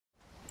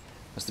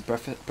What's the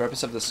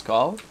purpose of the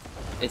skull?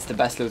 It's the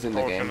best loot in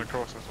the game.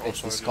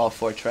 It's the skull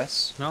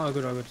fortress. No, all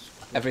good.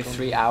 Every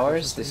 3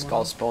 hours, the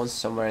skull spawns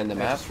somewhere in the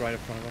map. Just right in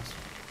front of us.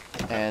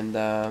 And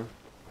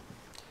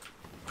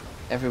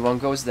everyone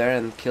goes there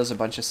and kills a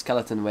bunch of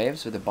skeleton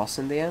waves with a boss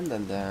in the end,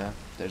 and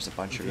there's a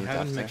bunch of loot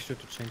after. Make sure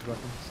to change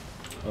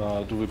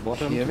weapons. Do we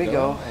bottom? Here we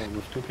go.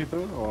 With 2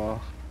 people,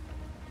 or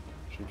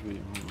should we?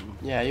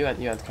 Yeah, you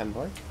and Ken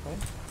board, right?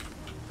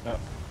 Yeah.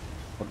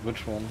 But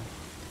which one?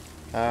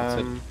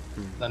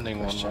 Standing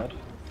one, right?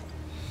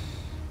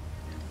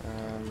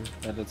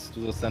 Yeah, let's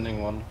do the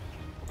standing one.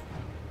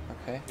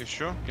 Okay. You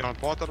sure? You on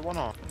board that one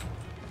or?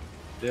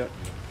 Yeah.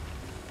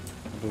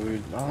 Do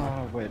we?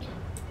 Ah, wait.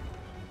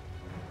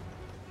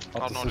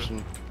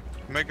 Decision.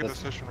 Make a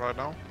decision right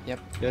now. Yep.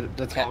 Yeah,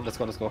 let's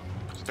go.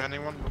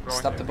 Standing one. We're going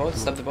Stop the boat.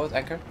 Stop the boat.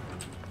 Anchor.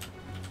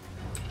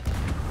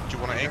 Do you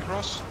want to anchor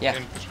us? Yeah.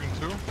 In between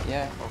two?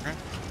 Yeah. Okay.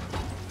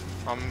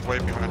 I'm way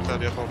behind that.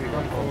 Yeah, We're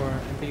going for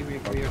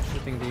MP. We are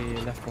shooting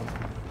the left one.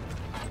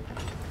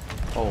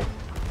 Oh.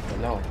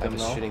 No, I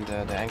was shooting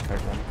the anchored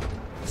one.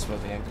 That's what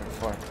the anchored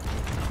for.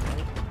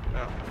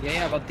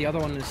 Yeah, but the other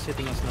one is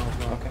hitting us now as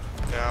well. Okay.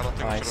 Yeah, I don't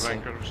think we should have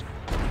anchored.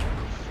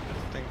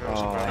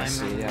 Oh, I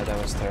see. Yeah, that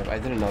was terrible. I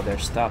didn't know they're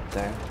stopped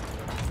there.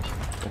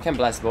 We can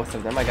blast both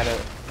of them. I gotta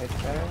hit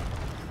better.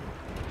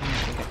 I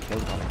think I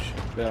killed one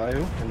actually. Where are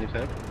you? Can you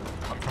help?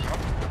 I'm coming up.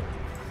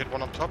 Hit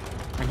one on top.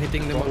 I'm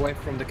hitting them away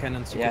from the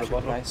cannons. Yeah,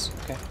 nice.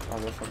 Okay, I'll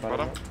go for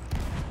bottom.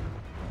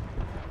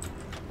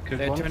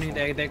 They're turning.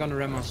 They're gonna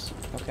ram us.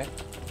 Okay.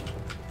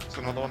 There's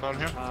another one down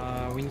here.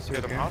 We need to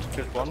hit them hard.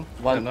 Hit one.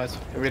 One. Yeah, nice.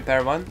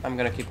 Repair one. I'm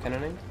gonna keep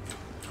cannoning.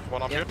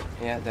 One up here.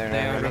 Yeah, they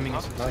are ramming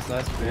us. Nice.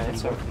 Yeah,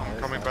 it's okay. I'm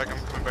coming back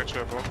to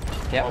your boat.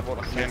 Yeah, I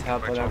can't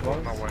help with our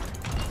boat. No way.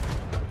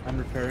 I'm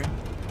repairing.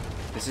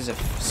 This is a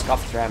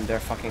scuffed ram. They're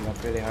fucking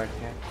up really hard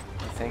here,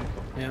 I think.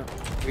 Yeah,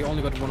 we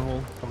only got one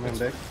hole. Coming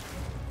back.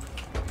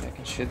 I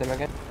can shoot them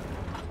again.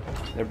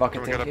 They're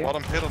bucketing here. Can we get a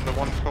bottom hit on the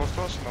one close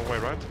to us? No way,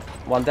 right?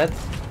 One dead.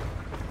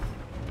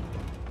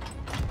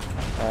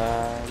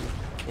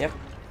 Yep.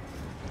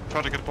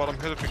 Try to get bottom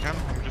hit if you can.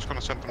 I'm just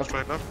gonna send them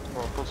straight left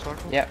for a full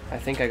circle. Yeah, I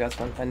think I got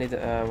one. I need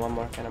one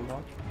more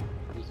cannonball.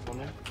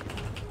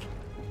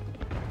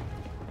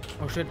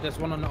 Oh shit, there's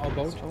one on our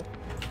boat.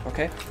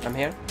 Okay, I'm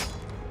here.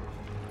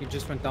 He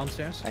just went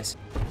downstairs. I see.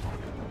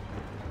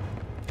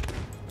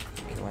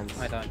 Okay, went.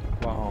 I died.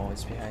 Wow,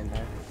 it's behind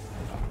there.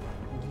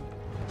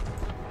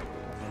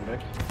 I'm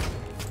back.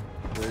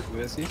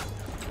 Where is he?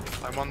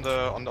 I'm on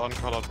the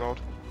uncolored boat.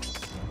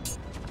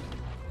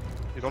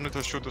 You don't need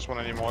to shoot this one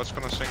anymore. It's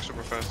gonna sink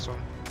super fast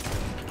soon.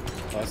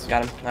 Nice.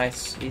 Got him.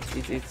 Nice. Eat.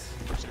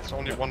 It's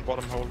only one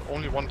bottom hole.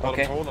 Only one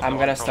bottom hole. I'm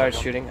gonna start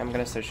shooting. I'm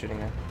gonna start shooting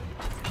now.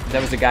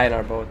 There was a guy in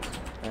our boat,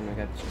 and we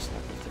got just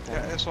knocked off the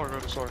Yeah, it's all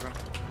good. It's all good.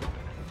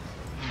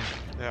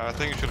 Yeah, I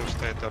think you should have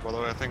stayed there. By the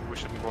way, I think we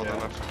shouldn't go there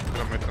left. We could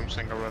have made them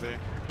sink already.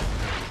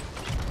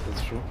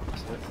 That's true.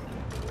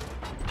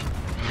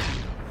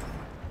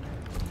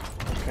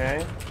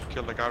 Okay.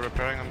 Kill the guy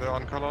repairing on the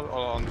uncolored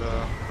or on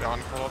the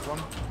uncolored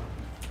one.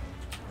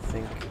 I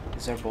think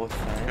these are both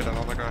fine. Hit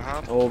another guy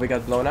hard. Oh, we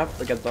got blown up.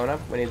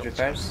 We need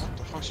repairs.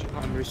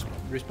 I'm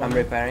respawning. I'm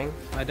repairing.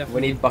 I definitely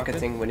we need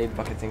bucketing. We need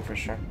bucketing for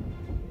sure.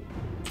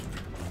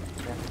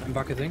 I'm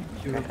bucketing.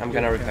 Okay, I'm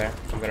gonna repair.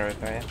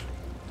 Yeah.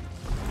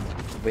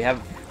 We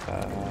have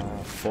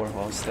 4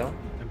 holes still.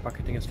 I'm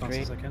bucketing as fast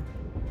 3, as I can.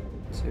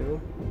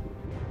 2.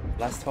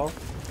 Last hole.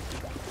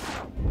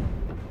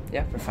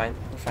 Yeah, we're fine.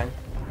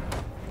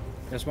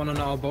 There's one on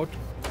our boat.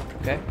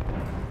 Okay.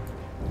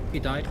 He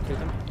died. Killed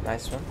him.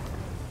 Nice one.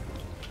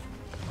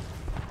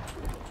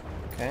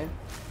 Okay.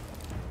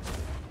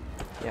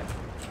 Yeah.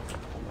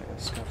 Oh my god,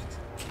 scuffed.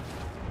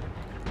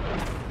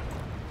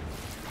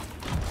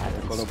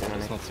 The color boat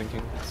is not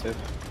sinking. It's safe.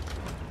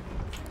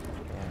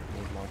 Yeah,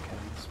 need more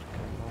cannons.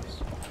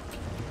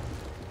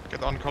 Get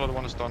the uncolored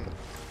one is done.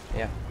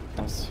 Yeah,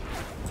 Nice.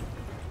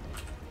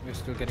 We're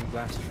still getting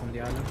blasted from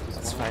the island.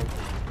 that's fine.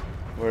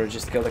 We'll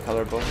just kill the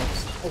color boat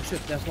next. Oh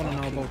shit, there's one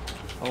on our boat.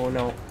 Oh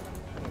no.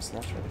 I was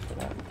not ready for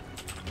that.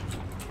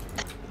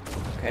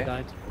 He Okay.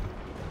 died.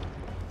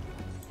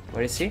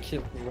 Where is he?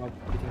 Killed me while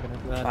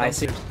beating the I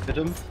see. Hit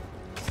him.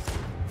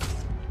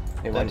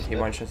 He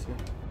one-shots me.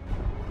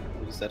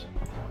 What is that?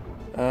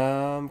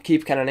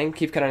 Keep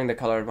cannoning the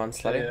colored one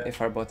slightly, Yeah.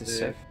 if our boat is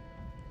safe.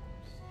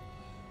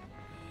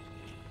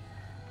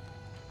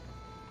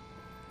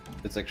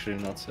 It's actually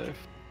not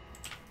safe.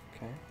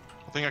 Okay.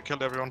 I think I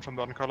killed everyone from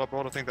the uncolored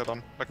boat. I think they're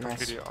done. Like Nice.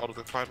 completely out of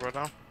the fight right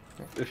now.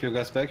 If you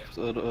guys back,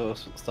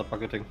 start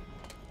bucketing.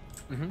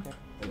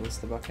 Release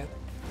the bucket.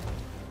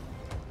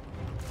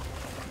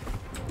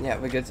 Yeah,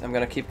 we're good. I'm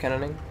gonna keep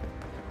cannoning.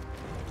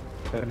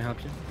 Can I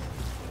help you?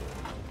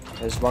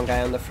 There's one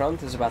guy on the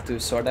front who's about to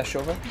sword dash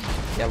over.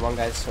 Yeah, one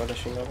guy is sword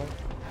dashing over.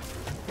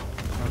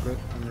 Oh good,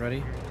 I'm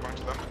ready. Going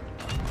to them.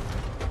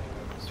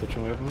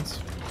 Switching weapons.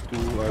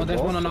 Oh,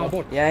 there's one on our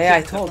boat. Yeah,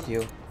 I told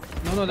you.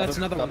 No, that's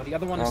another one. The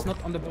other one is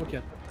not on the boat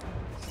yet.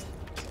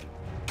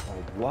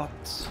 What?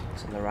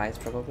 It's on the right,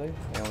 probably.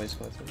 I always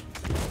go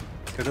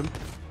to. Kill him.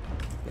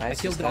 Nice.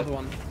 I killed the other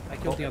one. I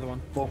killed the other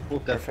one. Both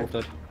dead, both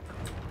dead.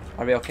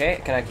 Are we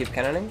okay? Can I keep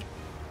cannoning?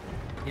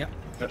 Yeah.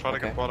 I try to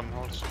Okay. get bottom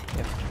house.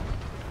 Yep.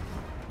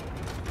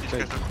 These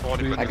guys have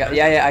 40, I got,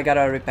 yeah, I got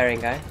a repairing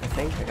guy, I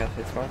think. I got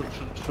hit for.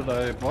 Should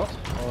I bot?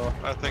 Or?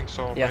 I think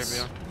so,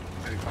 Yes.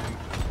 maybe, yeah.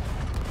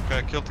 Okay,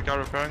 I killed the guy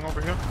repairing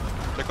over here.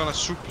 They're gonna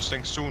super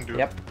sync soon, dude.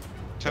 Yep.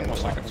 10 more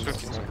Yeah, seconds, well,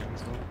 15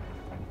 seconds.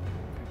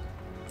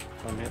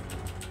 I'm here.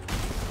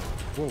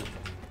 Whoa.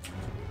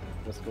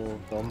 Let's go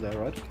down there,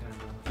 right?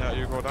 Yeah,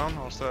 you go down,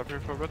 I'll stay up here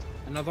for a bit.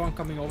 Another one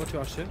coming over to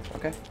our ship.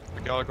 Okay.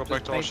 Okay, I'll go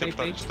back to our ship,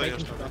 then stay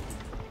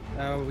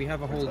here. We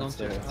have a hole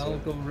downstairs. I'll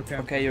go repair.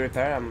 Okay, you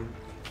repair. I'm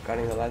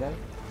gunning the ladder.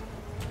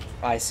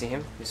 Oh, I see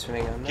him. He's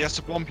swimming on He there. has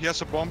a bomb, he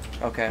has a bomb.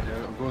 Okay.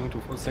 Yeah, I'm going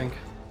to full sync.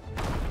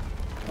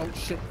 Oh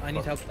shit, I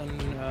need help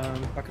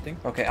on bucketing.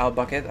 Okay, I'll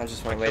bucket. I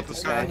just want to wait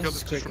this guy. Kill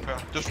this, just repair.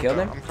 Just Killed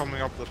repair. him? I'm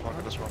coming up with the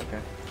bucket as well. Okay.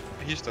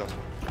 He's dead.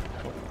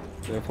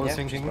 Yeah, full Yeah,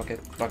 just syncing.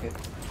 bucket.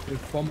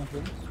 With 4 more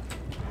holes.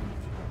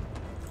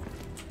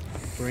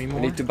 3 more.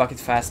 We need to bucket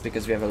fast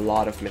because we have a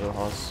lot of middle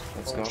holes.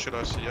 Let's go. Should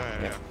I see?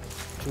 Yeah.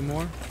 2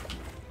 more.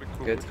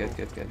 Cool, Good.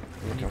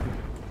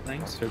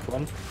 Thanks. Killed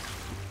one.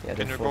 Yeah,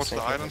 Can they're you full go to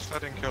the sync. island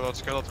side and kill that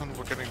skeleton?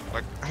 We're getting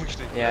like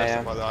actually Yeah, blasted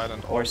yeah. by the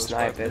island. Or all this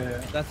snipe fight.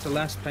 it. That's the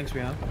last planks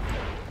we have.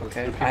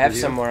 Okay, There's I have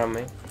people some here. more on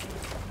me.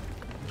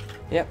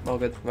 Yep, all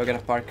good. We're gonna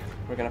park.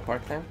 We're gonna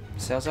park now.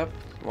 Sails up.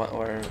 1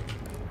 or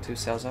 2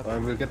 sails up. I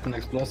will get an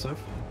explosive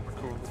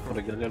Cool. for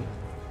the galleon.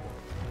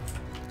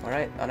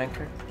 Alright, on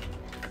anchor.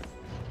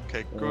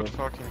 Okay, good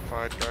fucking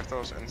fight, guys. That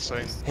was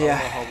insane. I Yeah.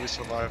 don't know how we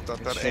survived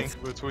that. That Shit.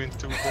 angle between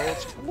 2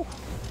 boats. Ooh,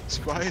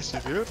 spicy,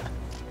 dude.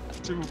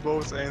 2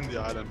 boats and the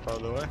island, by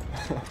the way.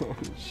 Oh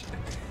shit.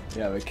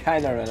 Yeah, we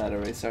kinda ran out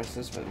of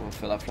resources, but we'll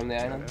fill up from the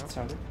island. Yeah. It's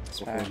all good.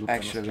 It's Okay, fine. look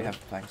Actually, on we the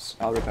have planks.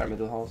 I'll repair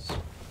middle holes.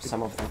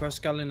 Some of them.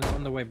 First galleon is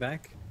on the way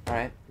back.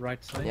 Alright.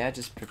 Right side. Yeah,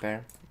 just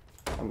prepare.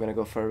 I'm gonna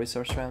go for a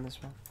resource round as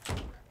well.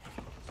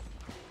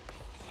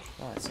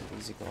 Oh, it's an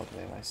easy gold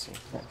wave, I see.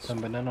 Nice.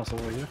 Some bananas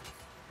over here.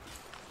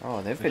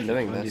 Oh, they've been Actually,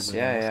 doing 20 this.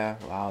 bananas.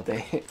 Yeah. Wow,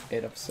 they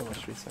ate up so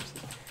much resources.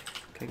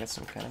 Okay, got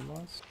some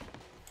cannonballs.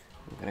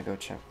 I'm gonna go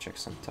check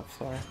some top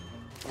floor.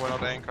 We're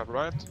not anchored,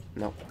 right?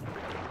 Nope.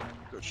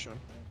 Good shot.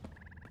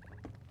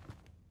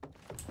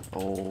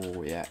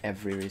 Oh yeah,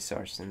 every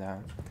resource in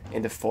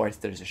the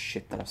fourth. There's a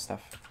shit ton of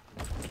stuff.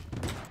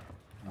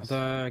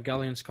 The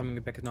galleon's coming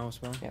back now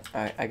as well.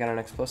 Yeah, I got an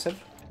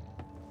explosive.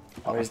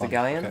 Oh, Where's the fun.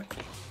 galleon?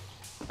 Okay.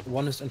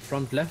 One is in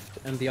front left,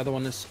 and the other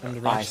one is on the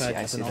Oh, right I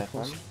side. see at an that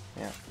one. outpost.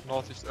 Yeah.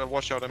 Northeast,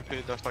 watch out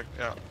MP, there's like,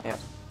 yeah. Yeah.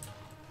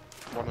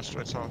 One is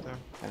straight south there.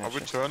 And Are I we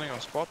just turning on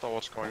spot or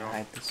what's going on?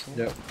 hide this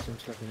here. Yeah.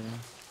 Seems like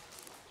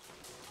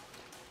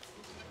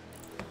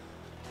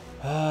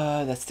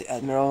That's the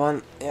admiral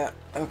one. Yeah.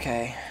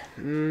 Okay.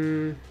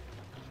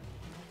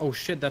 Oh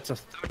shit, that's a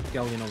third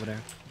galleon over there.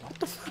 What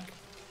the fuck?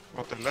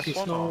 What, the left It's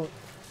one? no- Or?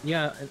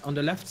 Yeah, on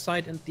the left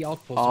side and the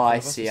outpost. Oh, in front I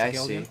of us see, is a I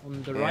galleon. see.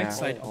 On the Yeah. right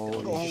side.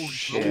 Holy Oh,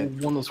 shit.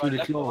 one was really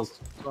close.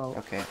 Well,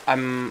 Okay. I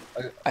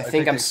I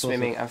think take I'm the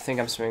swimming. I think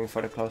I'm swimming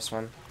for the close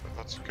one.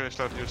 That's okay,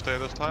 so you stay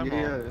this time? Yeah,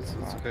 or? it's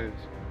okay.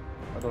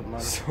 I don't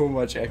mind. So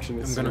much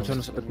action. I'm gonna turn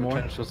us a bit more.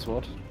 Finish the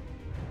SWAT.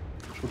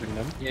 Shooting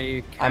them. Yeah,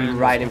 you can. I'm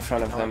right in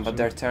front of them, but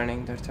they're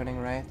turning. They're turning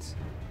right.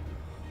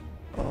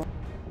 Oh.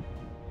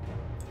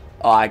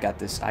 Oh, I got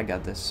this. I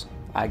got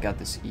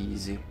this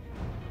easy.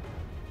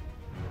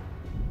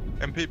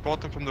 MP,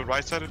 bottom from the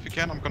right side if you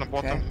can. I'm gonna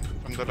bottom Okay.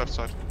 from the left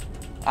side.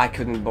 I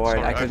couldn't board.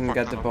 Sorry, I I couldn't fucked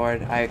get that the up.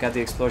 board. I got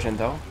the explosion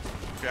though.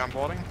 Okay, I'm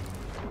boarding.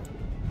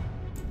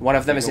 One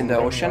of them is in the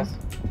Go ocean. north.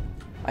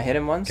 I hit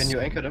him once. Can you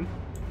anchor them?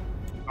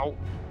 No,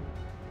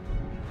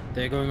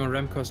 They're going on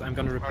Remcos. I'm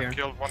gonna repair. I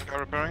killed one guy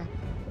repairing.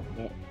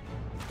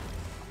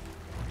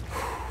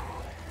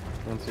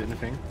 Don't see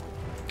anything.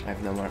 I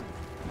have no more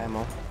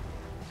ammo.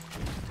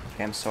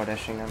 Okay, I'm sword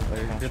dashing. I'm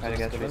gonna get try to the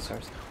get skeleton?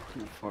 resource.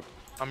 Oh, fuck.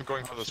 I'm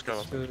going for the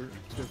skeleton.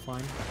 Still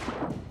fine.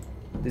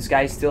 This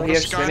guy is still Oh, here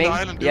there's a guy on the swimming.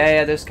 island, dude.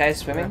 Yeah, this guy is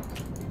swimming.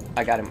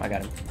 I got him.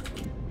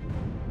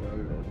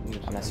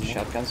 Need Unless some he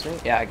more. shotguns me.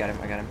 Yeah, I got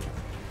him.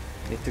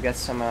 Need to get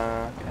some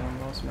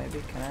cannonballs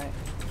maybe. Can I?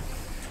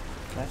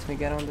 Let me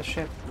get on the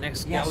ship.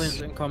 Next Yes.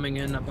 gallion's incoming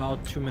in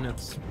about 2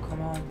 minutes.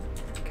 Come on,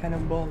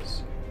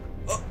 cannonballs.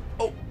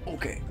 Oh,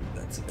 okay.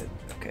 That's a bit.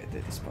 Okay, they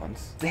despawned.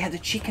 They had a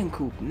chicken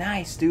coop.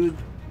 Nice, dude.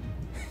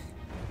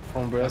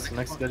 From where's the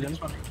next galleon?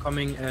 Next one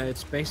coming,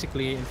 it's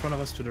basically in front of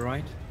us to the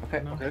right.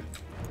 Okay. now. Okay.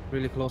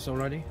 Really close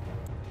already.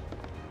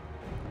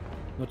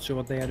 Not sure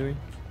what they are doing.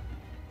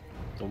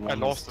 The I one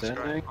lost is this guy.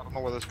 I standing. don't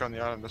know where this guy on the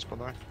island is, but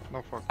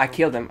no fuck. I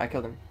killed him.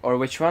 Or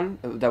which one?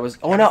 That was.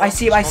 Oh no, I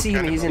see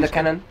him. He's in the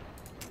cannon.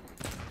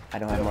 I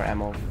don't have more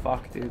ammo.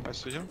 Fuck, dude. I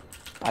see him.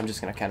 I'm just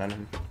gonna cannon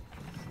him.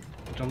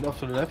 Jumped off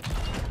to the left.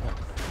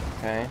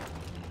 Okay.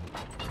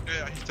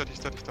 Yeah, he's dead.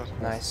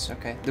 Nice.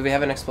 Okay. Do we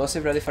have an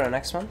explosive ready for the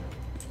next one?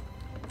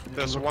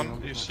 There's one,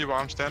 you see where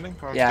I'm standing?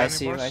 Where I'm Yeah, I standing,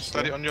 see you, boys? I see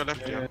Steady you. on your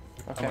left here.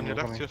 Okay. On your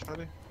left coming. here,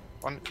 steady.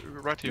 On,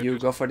 right here. You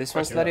dude. go for this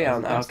one, Right here. Slutty.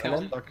 I'll I'm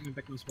cannon. stuck. Coming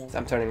back as well.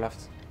 I'm turning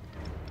left.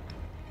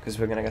 Because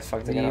we're gonna get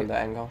fucked again on the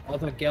angle.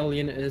 Other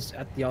galleon is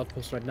at the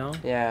outpost right now.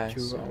 Yeah,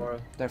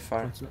 they're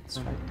far. It's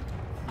fine.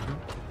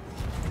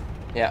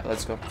 Yeah,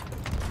 let's go.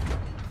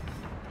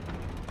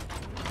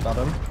 Got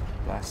him.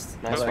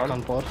 Blast. Nice I one.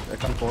 can't board. I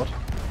can't board.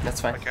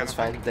 That's fine. That's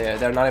fine.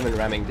 They're not even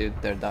ramming, dude.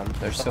 They're done.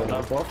 They're so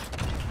done. Board.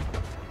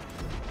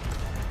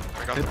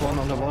 Hit one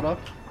on the water.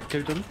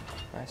 Killed him.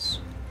 Nice.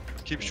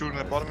 Keep shooting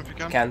at bottom if you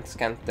can.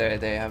 Can't.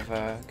 They have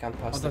can't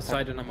pass. Other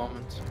side in a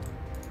moment.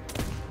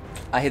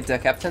 I hit the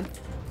captain.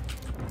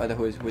 Or the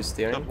who is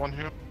steering. Got one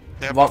here.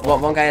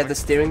 One guy at the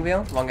steering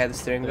wheel. One guy at the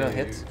steering wheel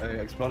hit. I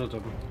exploded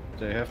them.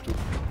 They have to.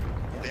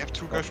 They have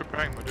two guys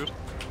repairing, my dude.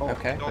 Oh,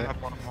 okay. They don't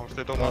have bottom house.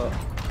 They don't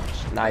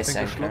have. Nice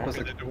anchor.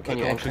 Can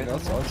you anchor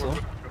us also?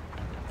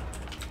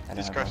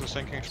 These guys are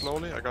sinking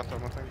slowly. I got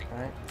them, I think.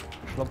 Alright.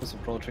 Schlop is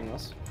approaching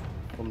us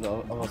from the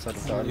other side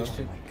of the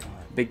island.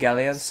 Big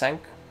galleon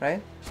sank,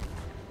 right?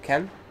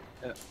 Ken?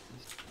 Yeah.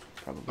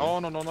 Probably. No,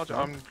 not.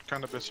 I'm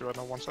kind of busy right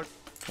now. 1 sec.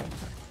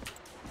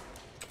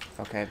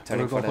 Okay,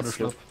 turning for that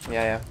sloop.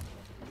 Yeah.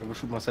 I will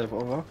shoot myself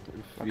over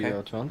if we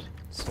are turned.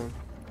 Soon.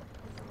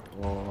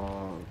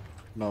 Or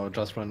no,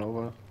 just run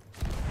over.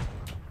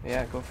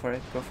 Yeah, go for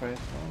it.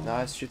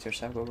 No, shoot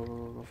yourself. Go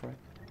for it.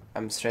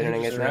 I'm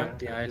straightening it now.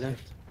 The island.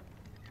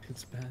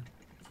 It's bad.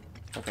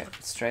 Okay,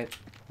 straight.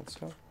 Let's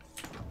go.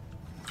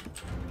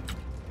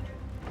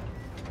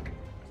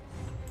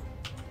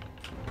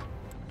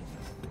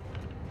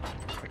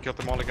 I killed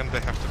them all again. They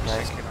have to be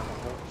Nice. sinking.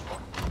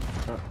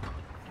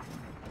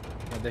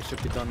 Yeah, they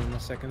should be done in a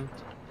second.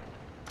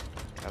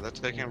 Yeah, they're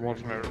taking a wall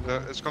from here.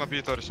 It's gonna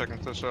be 30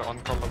 seconds. This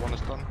on-color one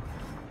is done.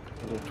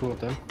 There are 2 of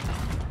them.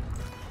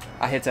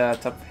 I hit a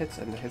top hit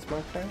and the hit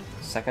marker.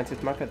 Second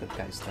hit marker, that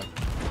guy's done.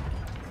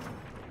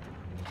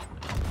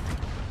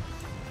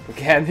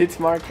 Again hit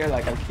marker,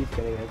 like I keep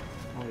getting it.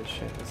 Holy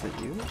shit, is it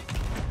you?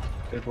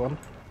 Hit one.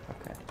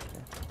 Okay.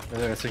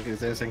 They're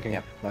sinking.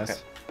 Yep. Nice. Okay.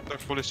 They're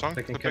fully sunk.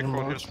 Taking The big boat here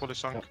cannonballs. is fully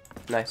sunk.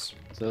 Yep. Nice.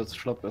 So it's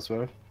Schlop as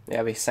well.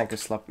 Yeah, we sank a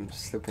sloop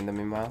in the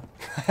meanwhile.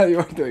 You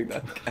were doing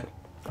that, Ken.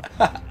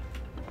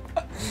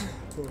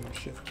 Holy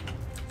shit.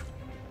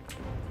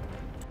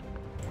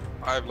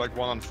 I have like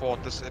 1 on 4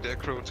 this idiot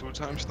crew 2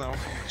 times now.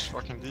 It's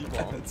fucking deep.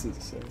 That's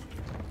insane.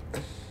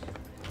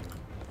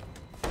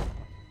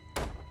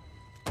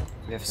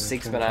 We have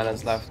 6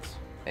 bananas left.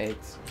 8.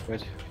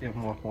 Wait, yeah,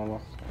 more.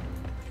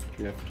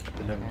 We have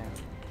 11. Okay.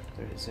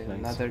 There is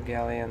another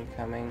galleon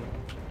coming.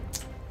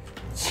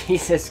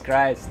 Jesus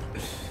Christ.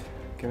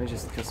 Can we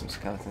just kill some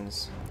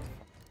skeletons?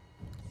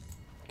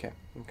 Okay,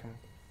 I'm coming.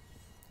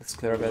 Let's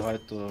clear a bit. Right,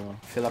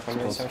 Fill up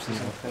on resources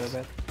and clear a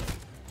bit.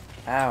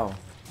 Ow.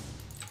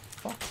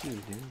 Fuck you,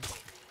 dude.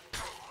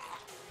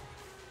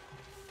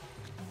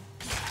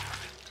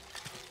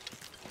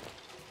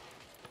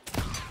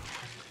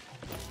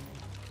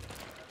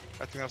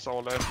 I think that's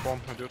our last bomb,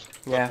 my dude.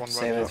 Yeah, That one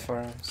save right it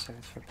for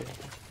people.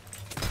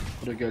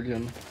 for the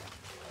galleon.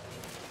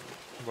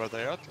 Where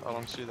they at? I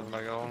don't see them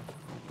like at all.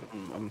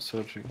 I'm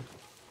searching.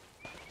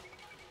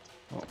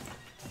 Oh,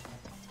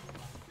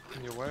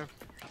 In your way?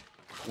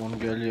 one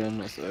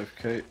galleon is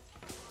AFK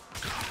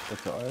at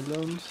the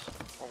island.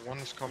 Oh, one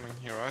is coming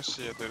here. I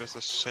see it. It is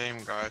the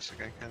same guys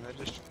again. Can they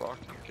just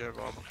fucking give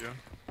up,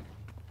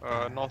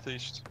 dude?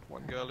 Northeast,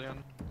 1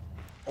 galleon.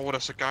 Oh,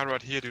 there's a guy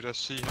right here, dude. I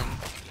see him.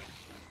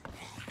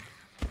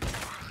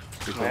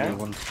 We Where? only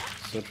want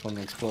search for an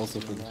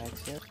explosive. Right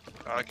here.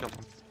 I killed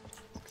him.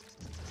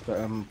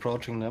 I'm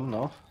approaching them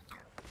now.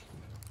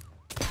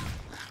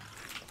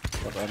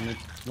 But I'm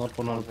not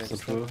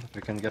 100% sure if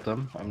we can get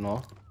them. I'm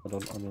not. I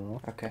don't know.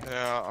 Okay.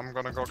 Yeah, I'm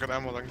gonna go get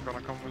ammo, then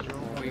gonna come with you.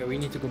 Oh yeah, we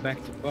need to go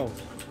back to boat.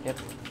 Yep.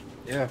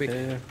 Yeah, Quick.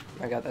 yeah.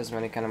 I got as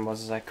many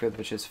cannonballs as I could,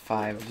 which is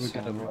 5. I will so-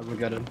 get them. I will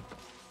get them.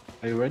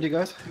 Are you ready,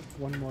 guys?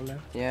 One more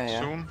left. Yeah, yeah.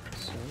 Soon.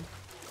 Soon.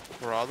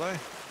 Where are they?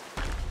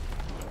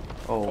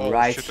 Oh, Oh,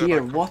 right shit, they're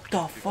here. like- What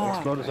the fuck?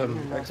 Exploded I them.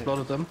 didn't know that.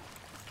 Exploded them.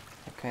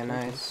 Okay,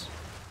 nice.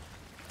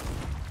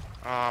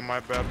 Ah, my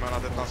bad, man. I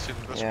did not see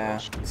them this Yeah,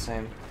 close.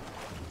 same.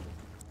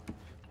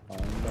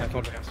 I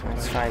thought we have some.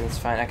 It's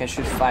fine. I can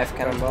shoot 5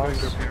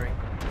 cannonballs. Repairing.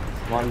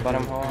 1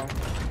 bottom hole.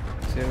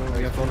 2.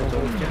 We have followed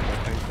them. I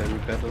think they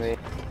repaired it.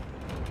 3.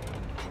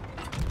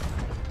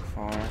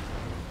 4.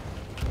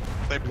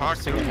 They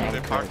parked, dude. They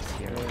parked.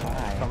 Here.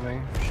 5.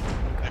 Coming.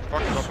 They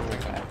fucked it up. So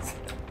bad.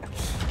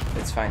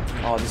 It's fine.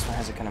 Oh, this one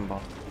has a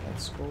cannonball.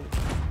 That's cool.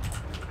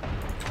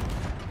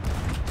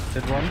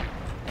 Hit one.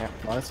 Yeah.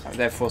 Nice.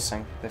 They're full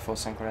sync.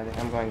 Already.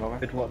 I'm going over.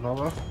 Hit one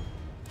over.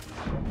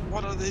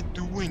 What are they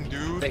doing,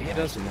 dude? They hit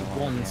us No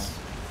once.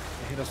 idea.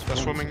 They hit us They're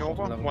once. swimming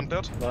over. Level. 1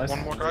 dead. Nice.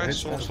 1 more guy. Hit.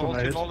 So That's one I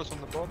salty hit. lol is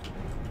on the boat.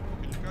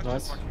 Can you guys Nice.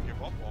 just fucking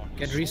give up or?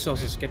 Get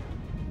resources. Get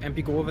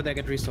MP. Go over there.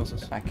 Get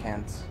resources. I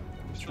can't. So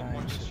Trying.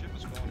 much shit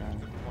is going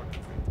on.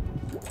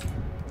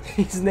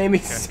 His name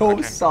is Okay, so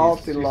okay.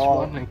 salty, He's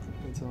lol. running.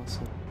 It's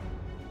awesome.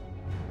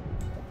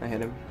 I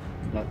hit him.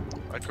 No,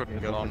 I couldn't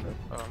get on.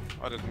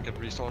 I didn't get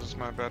resources,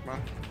 my bad,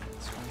 man.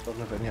 It's fine. don't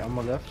have any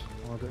ammo left.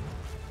 You have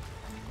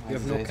Why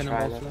did no they try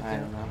cannonballs that? left, I yeah?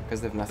 don't know.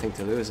 Because they have nothing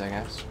to lose, I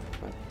guess.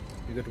 But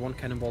You got 1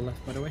 cannonball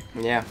left, by the way.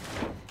 yeah.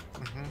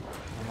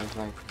 I have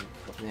like,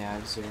 yeah, I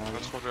have 0.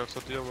 That's what we have to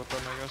deal with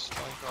then, I guess.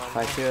 Like,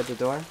 Fight here at the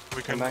door.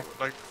 we Come can, back.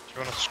 like, you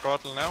wanna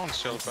scuttle now and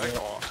sail back,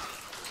 or?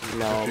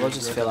 No, we'll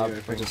just fill up. I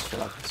think. We'll just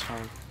fill up. It's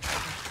fine.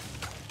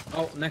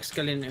 Oh, next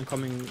galleon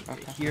incoming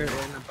Okay. here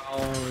in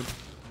about,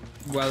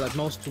 well, at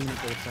most 2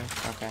 minutes, I would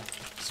say. Okay.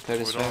 Let's clear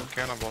We this don't way. have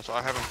cannonballs.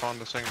 I haven't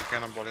found a single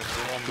cannonball yet.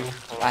 So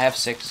on the I have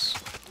 6.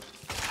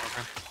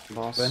 Okay.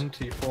 Boss.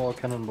 24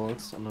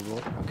 cannonballs on the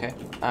board. Okay.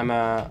 I'm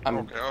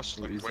Okay, I was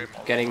like easy. way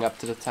more. getting up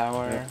to the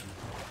tower. Yeah.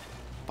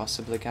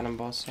 Possibly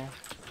cannonballs here.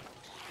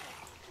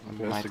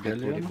 Where's Might the get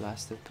booty galleon?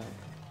 blasted though.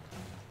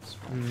 It's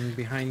fine.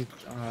 Behind,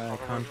 I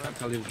can't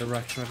tell you the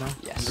direction right now.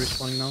 Yes. I'm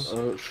respawning now.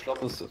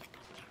 Schlopp is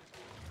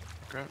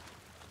Okay.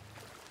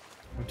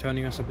 I'm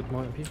turning us a bit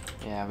more MP.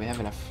 Yeah, we have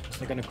enough.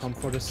 They're gonna come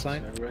for this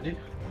side. ready.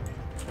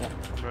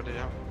 I'm ready,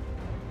 yeah.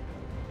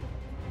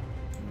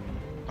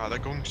 Ah, they're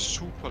going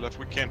super left.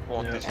 We can't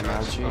walk Yeah. these And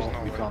guys. LG. There's No,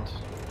 no we way. can't.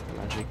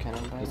 Magic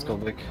cannonball. Let's go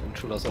back and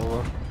shoot us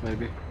over,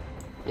 maybe.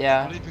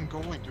 Yeah. Not even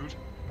going, dude.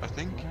 I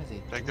think. Where are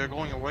they? Like they're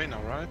going away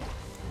now, right?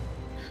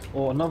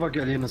 Oh, another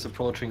galleon is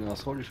approaching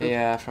us. Holy shit.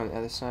 Yeah, from the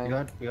other side.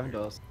 Behind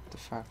us. The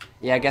fuck?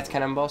 Yeah, get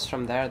cannonballs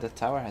from there. The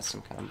tower has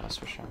some cannonballs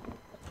for sure.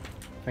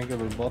 I think I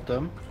will bot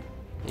them.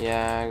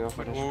 Yeah, go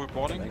for Wait, the. were we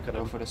boarding? Anchor Go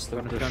them. for the I'm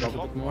sloop. gonna turn us a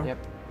bit more. Yep.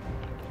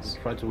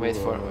 Try to Wait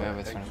for. Yeah,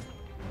 wait for him.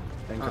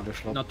 anchor the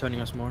Schlopp. Not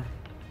turning us more.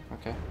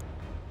 Okay.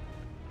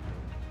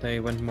 They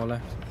went more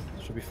left.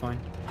 Should be fine.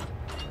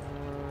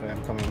 Okay,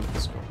 I'm coming.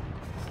 Let's go.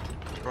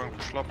 Going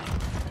for Schlop.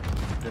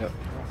 Yeah.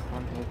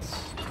 One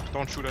hit.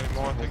 Don't shoot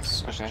anymore, I think.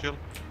 Yes, Just okay. chill.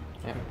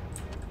 Yeah.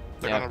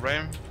 They're Yeah. gonna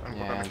ram, and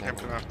Yeah, we're gonna they're camp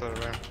them gonna- after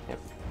the ram.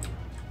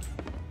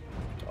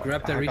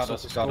 Grab the I got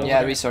resources. us, got Go us. Yeah,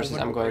 over resources,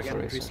 there, I'm over going there, for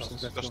get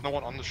resources. let's There's go. no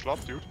one on the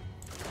Schlop, dude.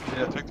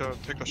 Yeah.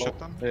 Take the ship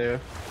then. Yeah.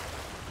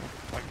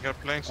 I can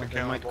get planes and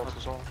Okay, might cannonballs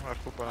as well. I have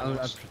food I'll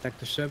balance. protect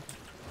the ship.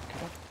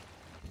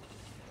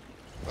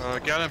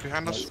 Galleon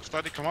behind us.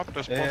 Slightly come up.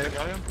 There's Yeah. the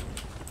galleon.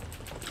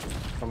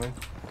 Coming.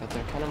 Got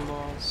their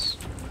cannonballs.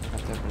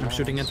 Got their I'm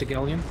shooting at the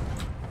galleon.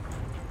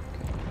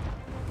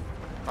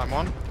 I'm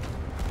on.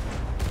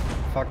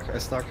 Fuck, I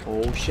stuck.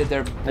 Oh shit,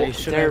 they're They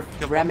should they're have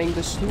killed ramming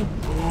the sloop.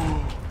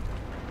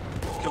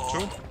 Kill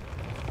 2.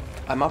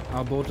 I'm up.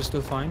 Our boat is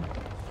still fine.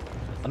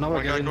 Another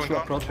One guy galleon going is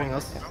down. approaching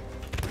us.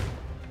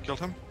 Killed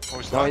him. Oh,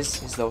 he's No, down.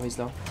 he's low, he's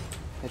low.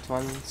 Hit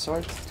one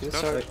sword, two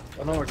Dead. sword.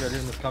 Another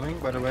galleon is coming,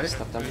 by the way.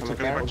 Stop them from Okay, up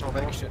there. back to our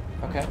boat. Shit.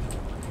 Okay.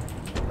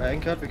 I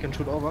anchored, we can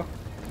shoot over.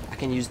 I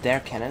can use their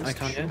cannons I to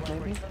can't shoot,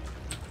 maybe?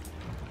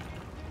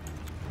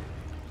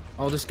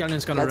 Oh, this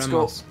gallion's gonna Let's ram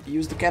go. us.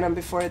 Use the cannon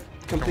before it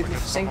Can we completely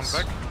get someone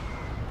sinks.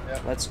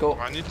 back? Let's go.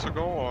 Do I need to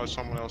go or is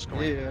someone else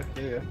going?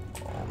 Yeah.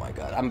 Oh my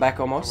god, I'm back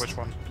Or almost. which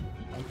one?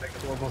 I'm back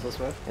to almost as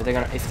well. Yeah, they're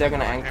gonna, if they're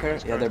gonna Okay, anchor,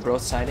 let's yeah, go. they're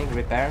broadsiding,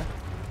 repair.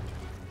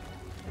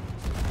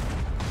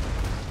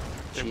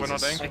 If we're not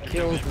Jesus. I anchored,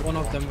 killed one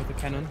of them with the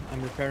cannon.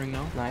 I'm repairing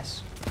now.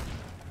 Nice.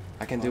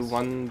 I can do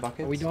one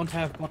bucket. We don't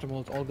have bottom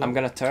hold. All good. I'm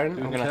gonna turn. Do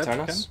you I'm need gonna help, turn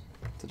Ken? us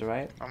to the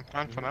right. I'm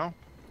fine for now.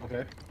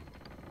 Okay.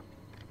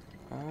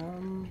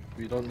 Um,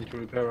 We don't need to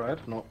repair, right?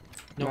 No.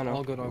 No,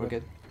 all good, all we're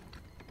good.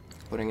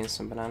 good. Putting in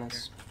some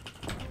bananas.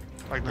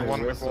 Like the Okay, one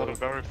we where's bought the- at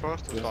very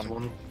first is There's done.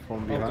 one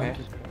from Okay. behind.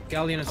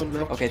 Galleon is Turn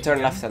left. Okay,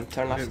 turn left then.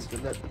 Turn Okay,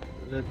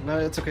 left. no,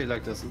 it's okay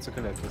like this. It's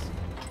okay like this.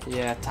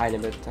 Yeah, tiny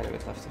bit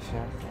left if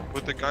you're. Yeah.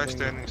 With the guy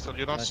standing still,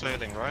 you're not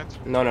sailing, right?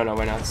 No,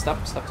 we're not. Stop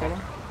turning.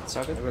 It's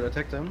all I good. will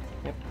attack them.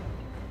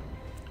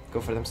 Go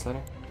for them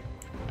slowly.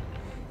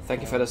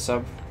 Thank you for the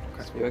sub.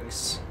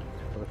 UX.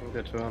 But I think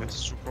they turn. It's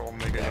super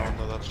omega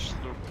yonder, that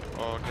sloop.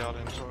 Or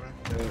Guardian,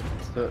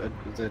 sorry.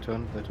 They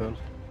turned.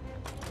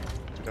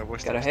 Dude, I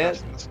wish Got a there was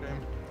hit. stats in this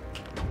game.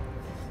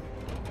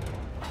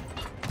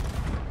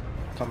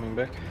 Coming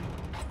back.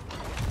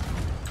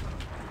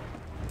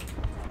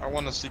 I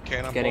wanna see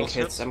cannonballs Getting hit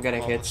hits, I'm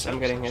getting on the hits, I'm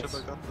ships getting and shit hits.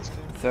 like that in this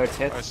game. Third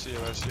hit. I see it,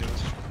 it's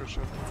super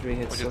shit. 3 Oh,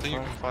 hits you so think you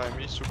far. can fire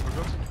me super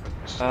good?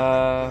 Let's see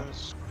Uh, what this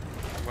is.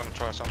 I'm gonna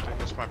try something,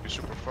 this might be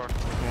super fucked.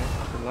 Okay,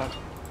 good luck.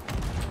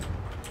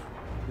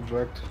 It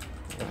worked.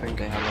 I think.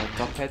 They have a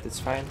top hit, it's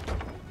fine.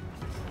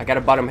 I got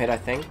a bottom hit, I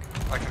think.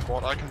 I can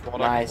board,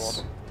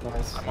 Nice.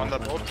 Nice. I'm on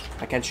that boat.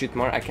 I can shoot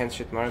more,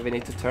 We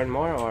need to turn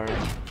more or...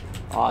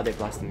 Oh, they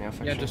blasted me off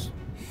Yeah, actually. just.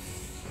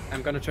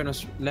 I'm gonna turn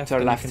us left. Turn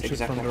and left, we can shoot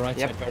exactly. from the right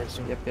Yep. side very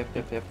soon. Yep.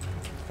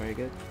 Very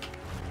good.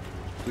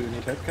 Do you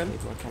need help, Ken?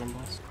 Need more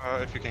cannonballs.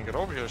 If you can get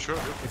over here, sure.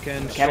 Dude. You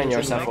can Cannon shoot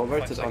yourself in over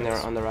like to 5 on your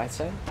seconds. on the right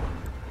side.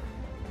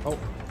 Oh,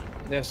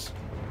 yes.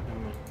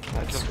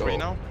 Let's Kill go. 3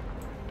 now.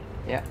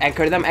 Yeah,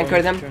 anchor them, Going anchor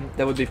to them. turn.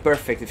 That would be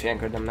perfect if you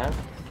anchored them now.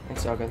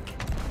 It's all good.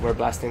 We're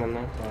blasting them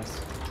now.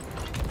 Nice.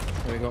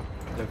 There we go.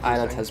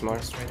 Island has more.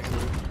 Straight in.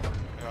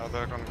 Yeah,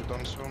 they're gonna be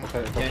done soon.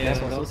 Okay. Yeah, that's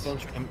don't us.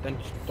 shoot him. Then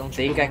don't shoot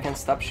Think him. I can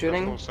stop They're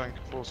shooting?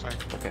 full sync.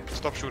 Okay,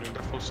 Stop shooting,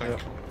 they're full sync.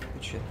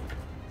 good shit.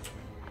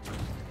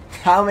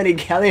 How many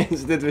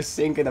galleons did we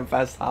sink in the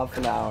past half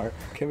an hour?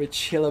 Can we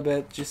chill a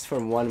bit just for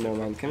one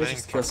moment? Can we Playing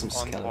just kill some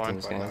fucking on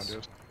skeletons, point right now, guys?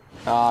 dude.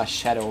 Ah,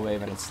 shadow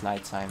wave and it's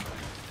nighttime.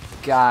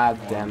 God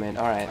damn it.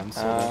 Alright. I'm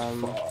so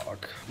dead.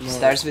 Fuck.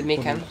 Stairs with me,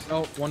 Ken.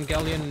 Oh, one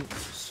galleon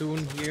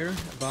soon here.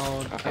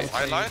 About. Okay.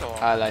 I lied or?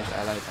 I lied.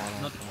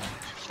 Not-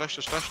 Slash.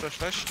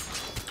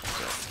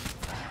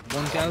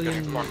 One galleon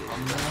getting blocked.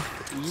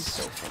 northeast.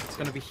 So It's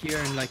gonna be here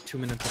in like 2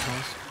 minutes at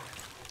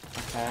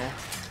most. Okay.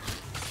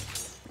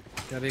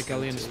 Yeah, the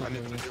galleon is I not need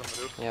to moving. deal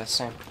with it. Yeah,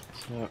 same.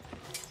 Yeah.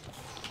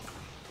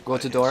 Go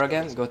to door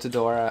again. Go to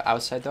door,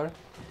 outside door.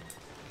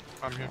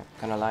 I'm here.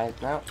 Gonna lie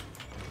now.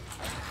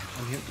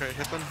 I'm here. Okay,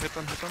 hit them.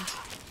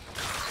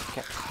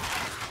 Okay.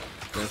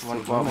 There's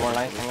One still more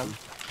light. Hang on.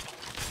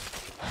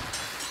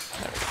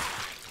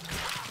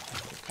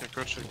 Okay,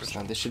 good shit.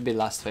 So this should be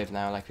last wave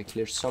now. Like we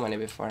cleared so many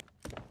before.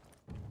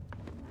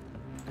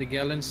 The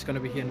galleon's gonna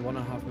be here in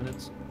 1.5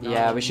 minutes.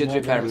 Yeah, we should more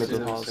repair ones, middle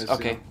yeah, halls. yeah.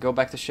 Okay, go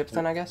back to ship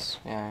then, I guess.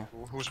 Yeah.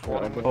 Who's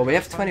boarding? Oh, we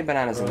have 20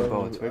 bananas in the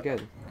boat. We're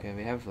good. Okay,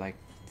 we have like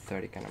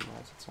 30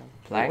 cannonballs.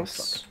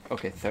 Planks.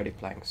 Okay, 30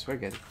 planks. We're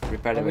good.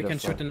 Repair the Oh, we middle can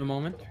floor. shoot in a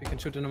moment. We can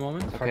shoot in a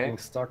moment. Okay. fucking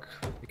stuck.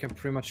 We can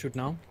pretty much shoot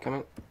now.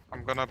 Coming.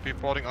 I'm gonna be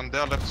boarding on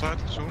their left side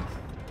soon.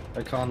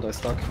 I can't, I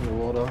stuck in the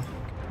water.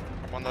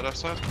 I'm on the left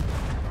side.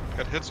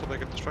 Get hit so they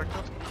get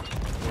distracted.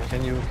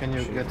 Can you get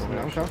an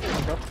anchor?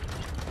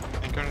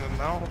 Anchoring them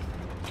now.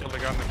 Kill the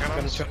guy in the Gonna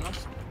cannons. turn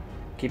off.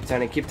 Keep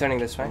turning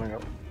this way. Coming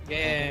up.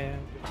 Yeah.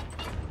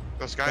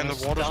 This guy in the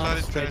Gonna water start slide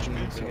is straight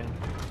finished me. in again.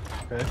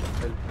 Okay,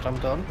 I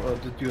jumped down, or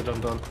did you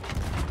jump down?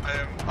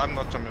 I'm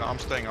not jumping. I'm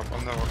staying up.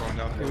 I'm never going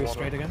down in Here the we water.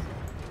 straight again.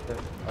 Yeah,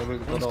 I will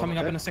go One's down. coming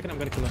up okay? in a second. I'm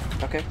gonna kill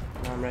him. Okay,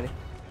 now I'm ready.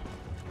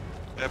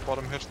 Yeah,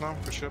 bottom hits now.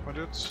 Good shit, my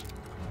dudes.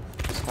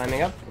 Just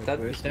climbing up. Dead.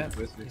 Wait, He's dead.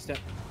 wait, wait. He's dead.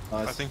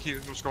 Nice. I think he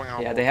was going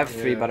out. Yeah, they have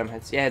 3 Yeah. bottom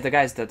hits. Yeah, the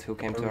guys that who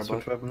came to our Weapons,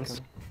 boat. switch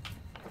weapons.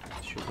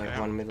 Shoot like Yeah.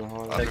 1 middle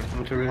hole. Uh, Take Okay.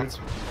 materials.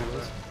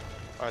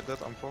 I did.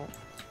 I'm full.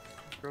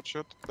 Good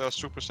shit. They're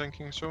super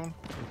sinking soon.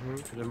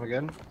 Hit him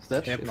again. He's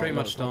dead? Yeah, No, pretty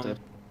no, much he's not done.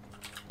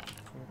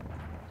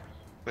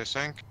 They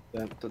sank.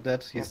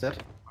 Dead, he's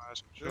dead.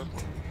 Nice. Good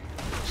shit.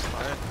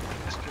 Slide.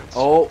 Nice kids.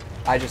 Oh,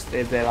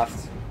 they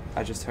left.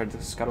 I just heard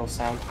the scuttle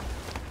sound.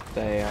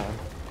 They,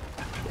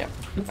 yeah,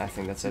 I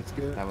think that's it. That's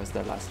good. That was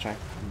their last try.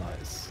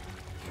 Nice.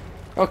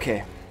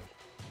 Okay.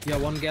 Yeah,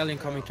 one galleon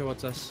coming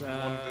towards us.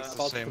 It's the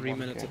About same 3 one,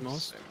 minutes at okay.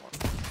 most. Same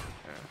one.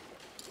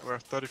 Yeah. We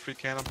have 33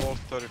 cannonballs,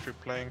 33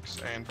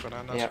 planks, and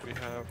bananas. Yeah. We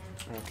have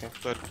Okay.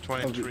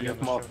 23 we on have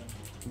the more. ship.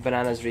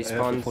 Bananas have a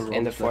respawned full in the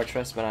round left.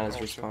 fortress. Bananas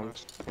Oh, shit, respawned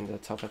nice. in the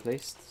top at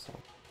least. So.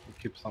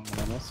 Keep some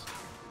bananas.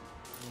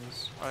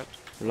 Right.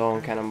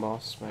 Long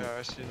cannonballs. But... Yeah,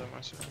 I see them.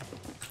 I see them.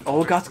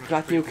 Oh,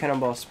 got new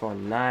cannonball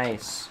spawn.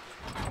 Nice.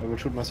 I will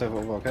shoot myself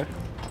over, okay?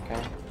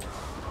 Okay.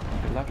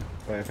 Good luck.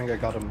 Wait, I think I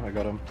got him.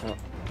 Yeah.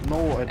 No,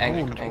 I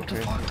don't. What the Anchor.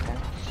 fuck? Okay.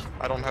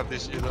 I don't have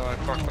these either. I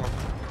fucked up.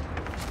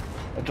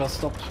 I just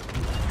stopped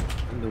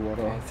in the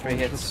water. Okay, 3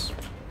 hits.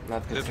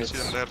 Not good Didn't see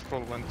them. hits. They had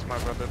full wind. My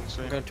bad. Didn't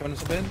see. I'm gonna turn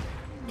us a bit.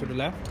 To the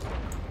left. Go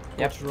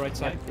Yep. to the right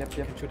side. Yep.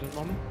 Can shoot at the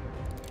moment.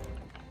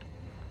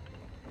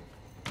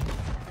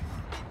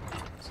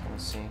 So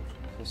let's see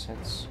if this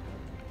hits.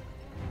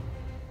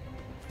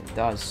 It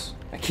does.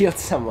 I killed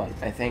someone,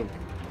 I think.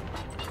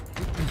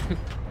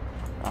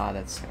 Ah,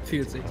 that's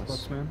Fields close.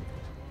 Xbox, man.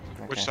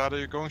 Which Okay. side are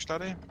you going,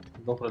 Steady?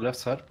 Go for the left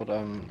side, but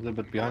I'm a little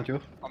bit behind you.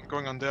 I'm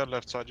going on their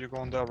left side. You go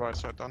on their right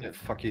side. Then. Yeah,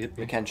 fuck, he hit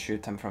We me. can't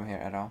shoot them from here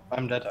at all.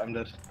 I'm dead.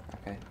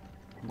 Okay.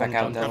 Back One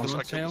out down. then. Kill this, I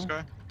One killed this tail.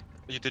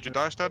 guy. Did you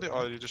die, Steady,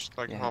 or you just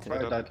like Yeah, he halfway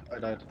I dead?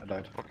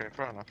 died. Okay,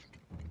 fair enough.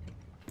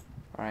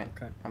 Alright,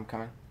 Okay. I'm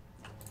coming.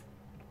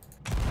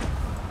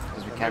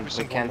 Because we Maybe can't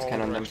sink one more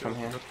cannon them actually, from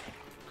here.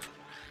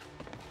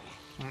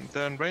 good.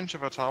 They're in range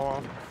of a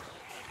tower.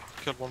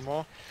 Killed one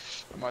more.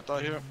 I might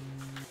die here.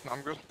 No,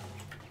 I'm good.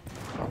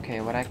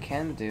 Okay, what I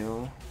can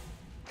do...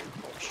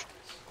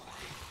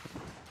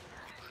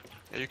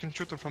 Yeah, you can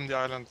shoot them from the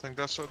island. I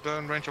think they're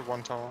in range of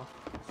 1 tower.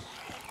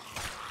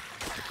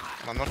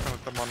 And I'm not gonna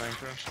let them on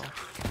anchor, so.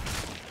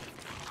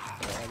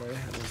 Where are they?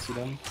 I don't see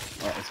them.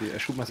 Oh, I see. I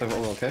shoot myself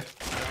over, okay?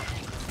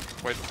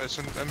 Wait, it's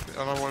in,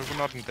 no, we're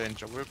not in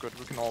danger. We're good.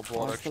 We can all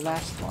board What's the actually.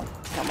 last one?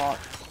 Come on.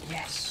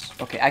 Yes.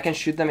 Okay, I can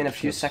shoot them in a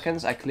few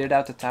seconds. I cleared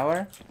out the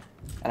tower.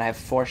 And I have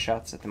 4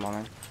 shots at the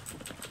moment.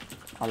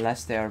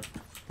 Unless they are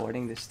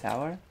boarding this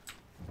tower.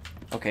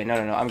 Okay, no,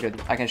 I'm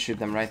good. I can shoot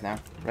them right now.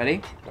 Ready?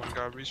 One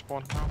guy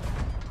respawned now.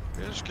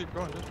 Yeah, just keep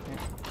going, dude.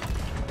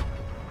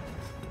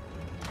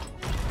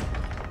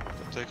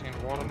 They're taking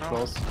in water now.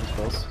 Close,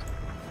 close.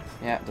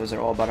 Yeah, those are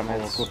all bottom Oh,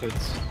 hits. good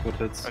hits, good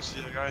hits. I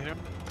see a guy here.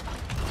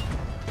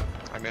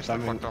 I missed. I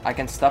Climbing- fucked up. I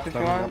can stop if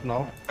you Climbing want. up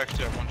now.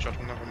 Actually, I have 1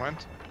 shot. Never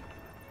mind.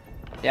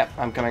 Yeah,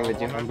 I'm coming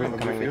with you. I'm I'm with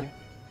coming with you. you.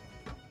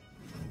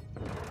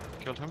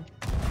 Killed him.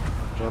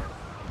 Good job.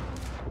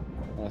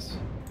 Nice.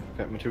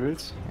 Okay,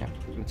 materials. Yeah,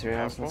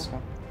 materials, let's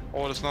go.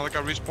 Oh, there's another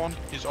guy respawned.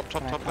 He's up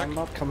top, Can I top deck. climb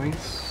up? Coming.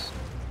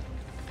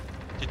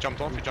 He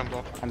jumped off. He jumped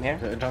off. I'm here.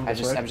 Okay, I jumped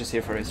as well. I'm just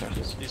here for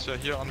resources. He's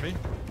here on me.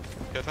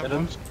 Get him. Get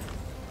him. Bones.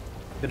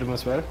 Hit him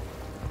as well.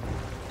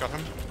 Got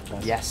him.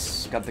 Nice.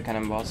 Yes, got the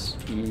cannonballs.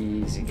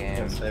 Easy game.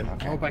 Yeah, same. I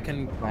Okay. hope I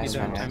can Nice be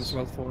there one, in time yes. as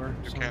well for.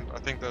 You some- can't. I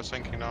think they're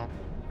sinking now.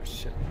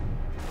 Shit.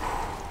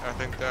 I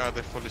think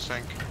they fully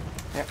sank.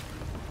 Yep.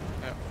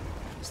 Yeah.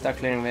 Start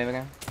clearing wave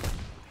again.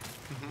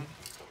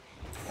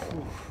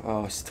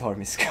 Oh,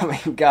 storm is coming.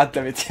 God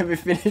damn it, can we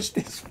finish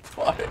this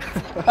part?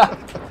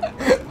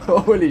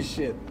 Holy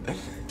shit.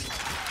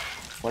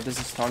 What does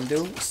the storm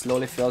do?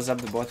 Slowly fills up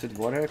the boat with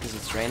water because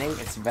it's raining.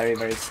 It's very,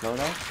 very slow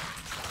though.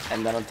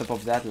 And then on top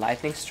of that,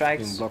 lightning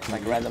strikes.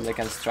 Like randomly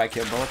can strike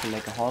your boat and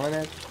make a hole in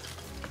it.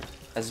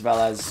 As well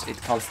as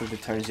it constantly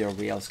turns your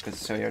wheels because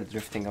so you're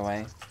drifting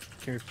away.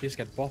 Can we please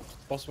get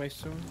boss wave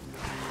soon?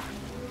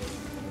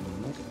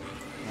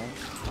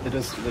 It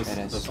is. It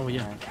is. Oh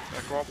yeah.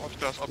 Go up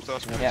upstairs,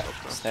 upstairs, please, Yeah,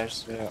 upstairs.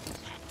 stairs. Yeah.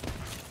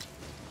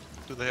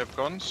 Do they have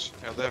guns?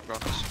 Yeah, they have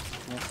guns.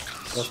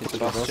 Just hit the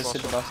boss, just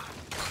hit the boss.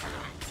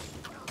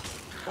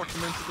 Fuck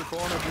him into the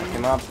corner, Pick dude.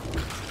 him up.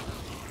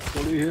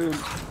 Follow him.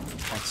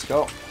 Let's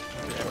go.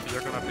 Yeah,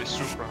 you're gonna be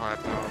super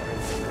hyped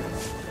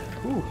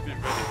now. Ooh. Be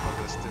ready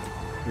for this,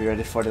 dude. We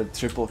ready for the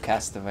triple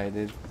castaway,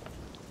 dude.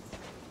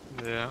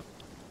 Yeah.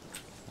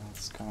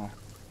 Let's go.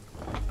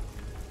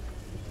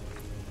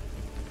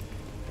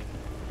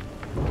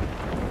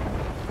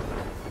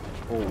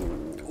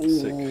 Oh,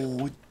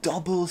 Ooh,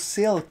 double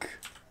silk!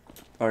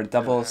 Or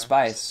double Yeah.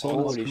 spice,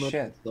 holy Skulls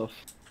shit. Stuff.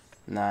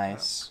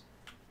 Nice.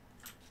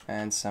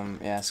 And some,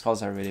 yeah,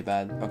 skulls are really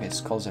bad. Okay,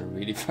 skulls are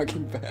really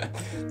fucking bad.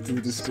 2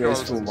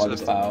 disgraceful, 1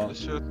 foul.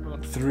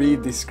 3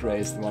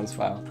 disgraced, 1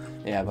 foul.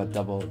 Yeah, but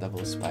double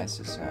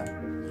spices,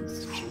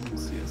 It's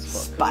juicy as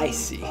fuck.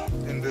 Spicy!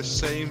 In the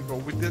same, but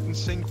we didn't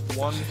sink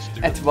once,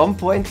 dude. At one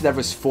point there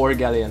was 4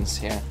 galleons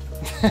here.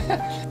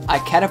 I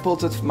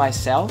catapulted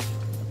myself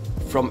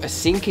from a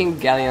sinking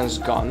galleon's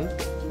gun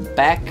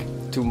back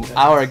to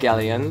our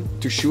galleon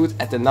to shoot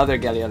at another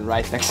galleon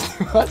right next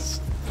to us.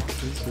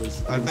 This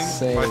was I think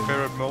insane. my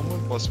favorite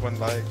moment was when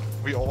like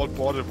we all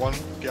boarded 1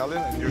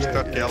 galleon and used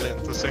that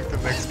galleon to sink the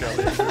next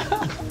galleon.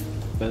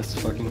 Best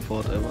fucking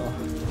fort ever.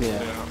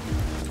 Yeah, Yeah.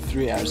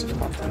 3 hours of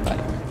content by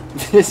the way.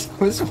 This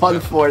was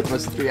 1/4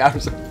 was 3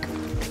 hours of content.